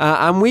nonsense.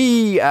 And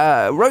we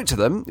wrote to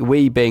them,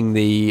 we being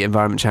the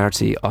environment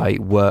charity I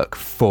work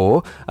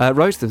for,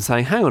 wrote to them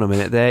saying, hang on a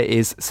minute, there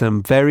is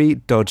some very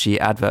dodgy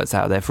adverts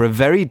out there for a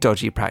very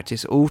dodgy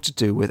practice, all to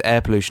do with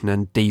air pollution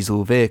and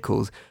diesel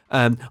vehicles.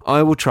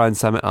 I will try and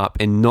sum it up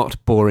in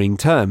not boring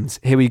terms.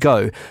 Here we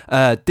go.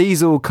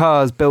 Diesel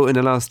cars built in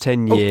the last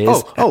 10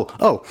 years.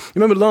 Oh.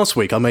 Remember last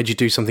week I made you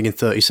do something in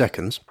 30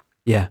 seconds?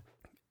 Yeah.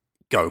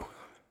 Go.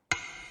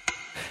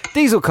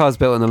 Diesel cars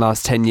built in the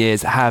last 10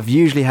 years have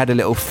usually had a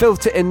little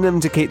filter in them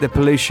to keep the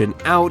pollution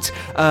out,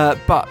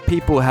 but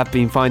people have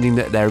been finding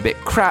that they're a bit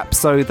crap,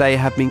 so they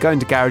have been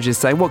going to garages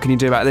saying, what can you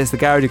do about this? The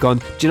garage have gone,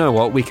 do you know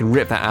what? We can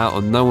rip that out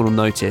and no one will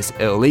notice.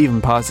 It'll even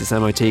pass its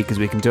MOT because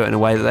we can do it in a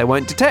way that they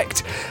won't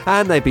detect.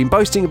 And they've been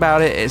boasting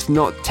about it. It's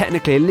not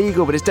technically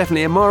illegal, but it's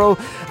definitely immoral.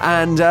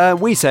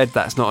 And we said,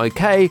 that's not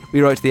okay.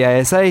 We wrote to the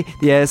ASA.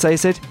 The ASA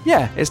said,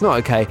 yeah, it's not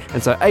okay.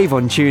 And so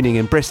Avon Tuning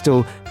in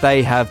Bristol,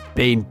 they have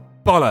been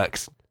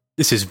bollocks.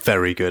 This is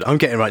very good. I'm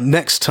getting right.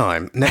 Next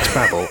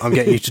Babble, I'm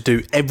getting you to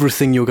do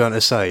everything you're going to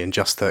say in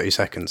just 30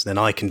 seconds. Then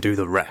I can do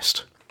the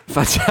rest.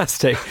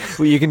 Fantastic.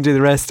 Well, you can do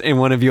the rest in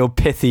one of your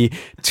pithy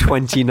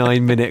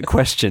 29-minute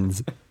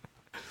questions.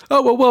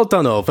 Oh, well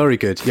done, all. Very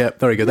good. Yeah,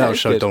 very good. That'll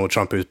show good. Donald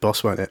Trump who's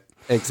boss, won't it?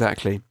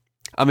 Exactly.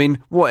 I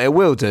mean, what it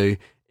will do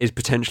is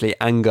potentially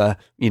anger,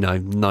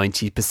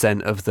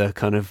 90% of the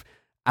kind of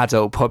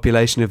adult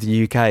population of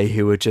the UK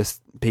who are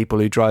just people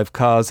who drive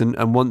cars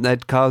and want their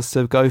cars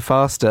to go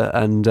faster,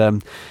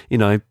 and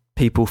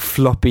people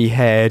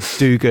floppy-haired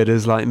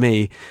do-gooders like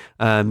me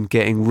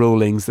getting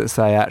rulings that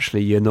say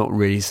actually you're not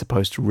really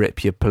supposed to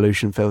rip your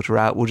pollution filter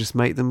out will just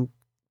make them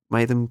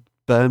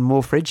burn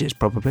more fridges,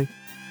 probably.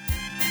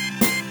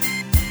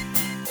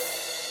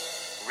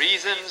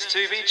 Reasons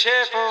to be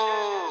cheerful.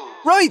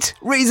 Right,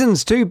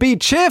 reasons to be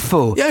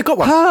cheerful. Yeah, got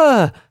one.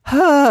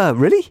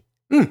 Really?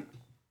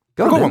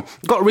 Got one.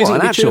 Got a reason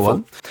to be cheerful.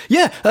 One?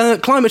 Yeah,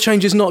 climate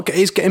change is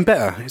getting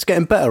better. It's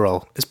getting better,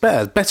 Ol. It's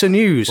better. Better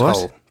news,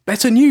 Ol.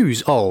 Better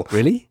news, Ol.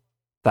 Really?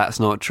 That's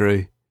not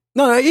true.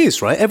 No, it is,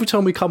 right? Every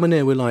time we come in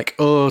here, we're like,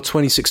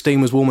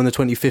 2016 was warmer than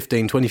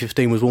 2015,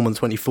 2015 was warmer than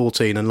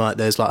 2014, and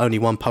there's only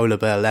one polar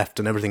bear left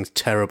and everything's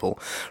terrible,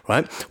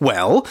 right?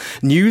 Well,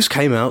 news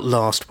came out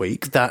last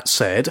week that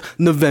said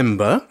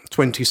November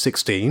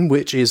 2016,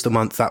 which is the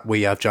month that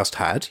we have just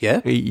had,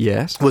 yeah?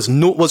 Yes.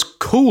 Was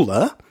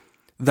cooler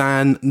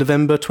than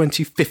November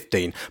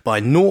 2015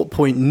 by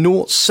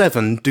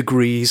 0.07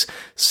 degrees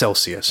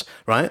Celsius,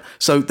 right?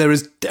 So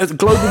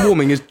global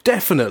warming is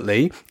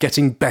definitely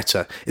getting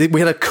better.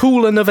 We had a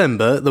cooler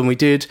November than we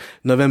did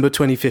November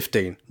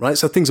 2015, right?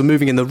 So things are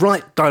moving in the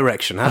right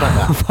direction. How about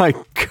that? Oh my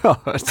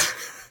God.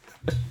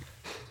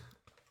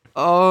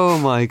 Oh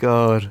my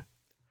God.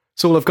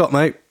 It's all I've got,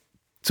 mate.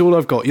 It's all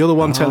I've got. You're the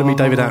one telling me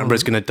David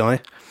Attenborough's going to die.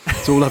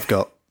 It's all I've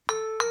got.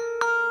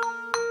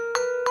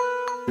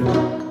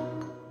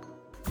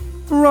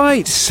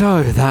 Right,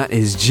 so that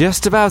is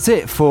just about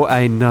it for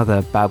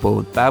another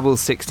Babble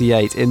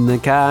 68 in the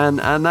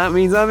can, and that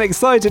means I'm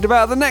excited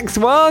about the next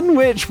one,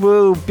 which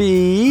will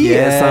be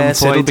at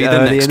some point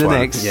early in the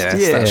next year.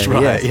 Yes, that's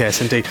right. Yes,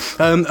 indeed.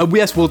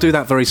 Yes, we'll do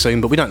that very soon,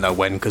 but we don't know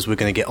when because we're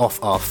going to get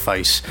off our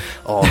face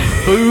on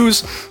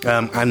booze,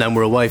 and then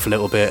we're away for a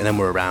little bit, and then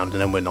we're around, and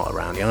then we're not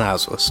around. That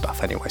sort of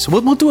stuff. Anyway, so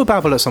we'll do a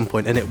Babble at some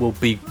point, and it will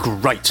be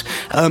great.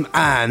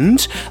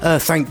 And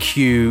thank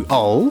you,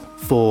 Ol,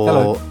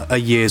 for a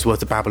year's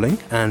worth of babbling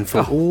and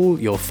for all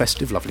your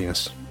festive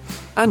loveliness.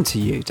 And to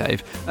you,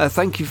 Dave.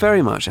 Thank you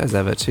very much, as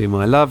ever, to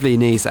my lovely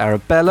niece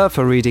Arabella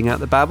for reading out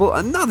the Babble.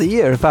 Another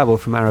year of Babble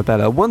from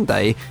Arabella. One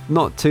day,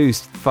 not too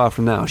far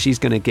from now, she's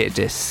going to get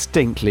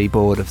distinctly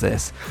bored of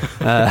this.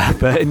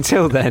 But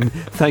until then,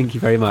 thank you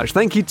very much.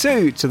 Thank you,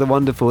 too, to the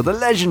wonderful, the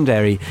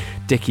legendary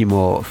Dickie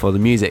Moore for the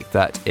music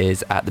that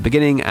is at the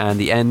beginning and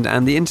the end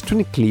and the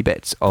intertwinkly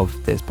bits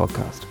of this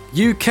podcast.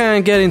 You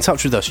can get in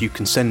touch with us. You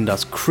can send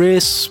us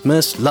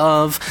Christmas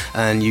love,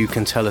 and you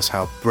can tell us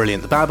how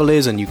brilliant the Babble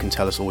is, and you can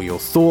tell us all your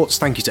thoughts.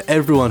 Thank you to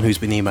everyone who's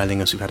been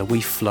emailing us. We've had a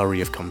wee flurry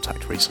of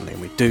contact recently,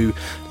 and we do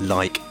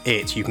like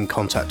it. You can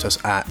contact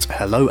us at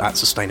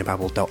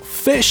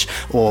hello@sustainababble.fish,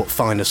 or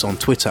find us on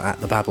Twitter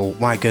at the Babble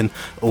Wagon,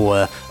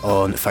 or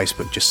on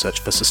Facebook. Just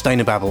search for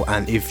Sustainababble,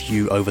 and if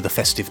you, over the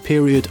festive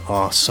period,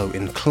 are so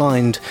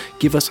inclined,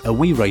 give us a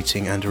wee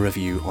rating and a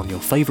review on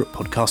your favourite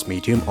podcast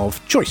medium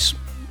of choice.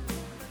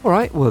 All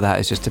right, well, that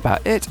is just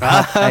about it.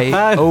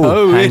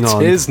 No, it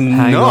is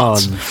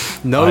not.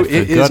 No,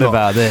 it is not. I forgot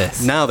about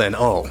this. Now then,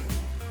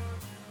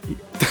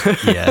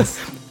 Yes.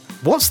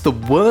 What's the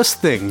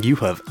worst thing you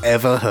have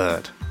ever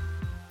heard?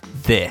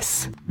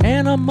 This.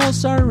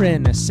 Animals are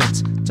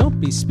innocent, don't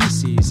be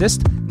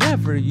speciesist.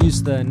 Never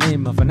use the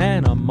name of an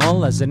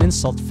animal as an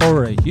insult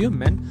for a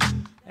human.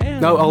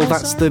 No,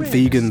 that's the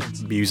vegan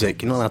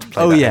music. You're not allowed to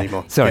play that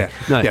anymore. Sorry.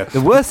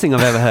 The worst thing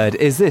I've ever heard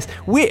is this,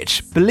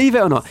 which, believe it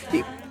or not,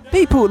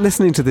 people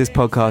listening to this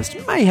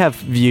podcast may have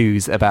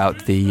views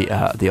about the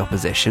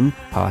opposition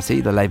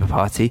party, the Labour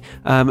Party,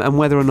 and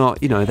whether or not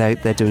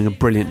they're doing a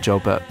brilliant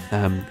job at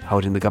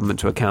holding the government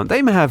to account.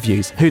 They may have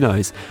views. Who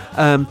knows?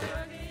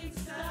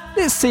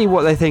 Let's see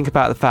what they think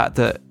about the fact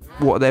that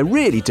what they're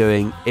really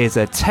doing is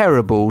a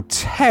terrible,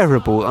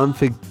 terrible,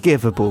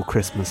 unforgivable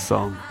Christmas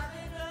song.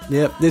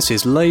 Yep, this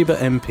is Labour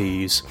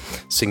MPs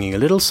singing a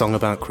little song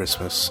about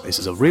Christmas. This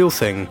is a real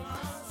thing.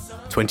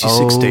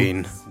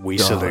 2016, we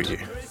salute you.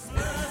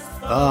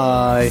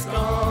 Bye.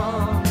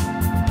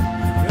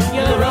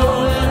 Your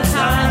old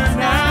time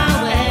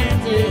now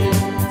ended.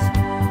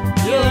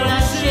 Your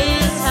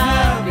ashes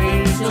have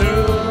been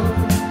took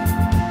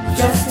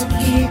just to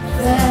keep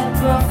their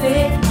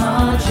profit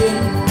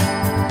margin,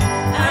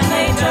 and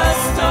they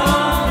just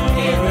don't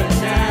give a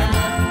damn.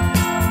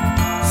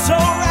 So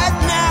right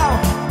now,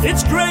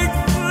 it's great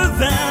for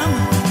them.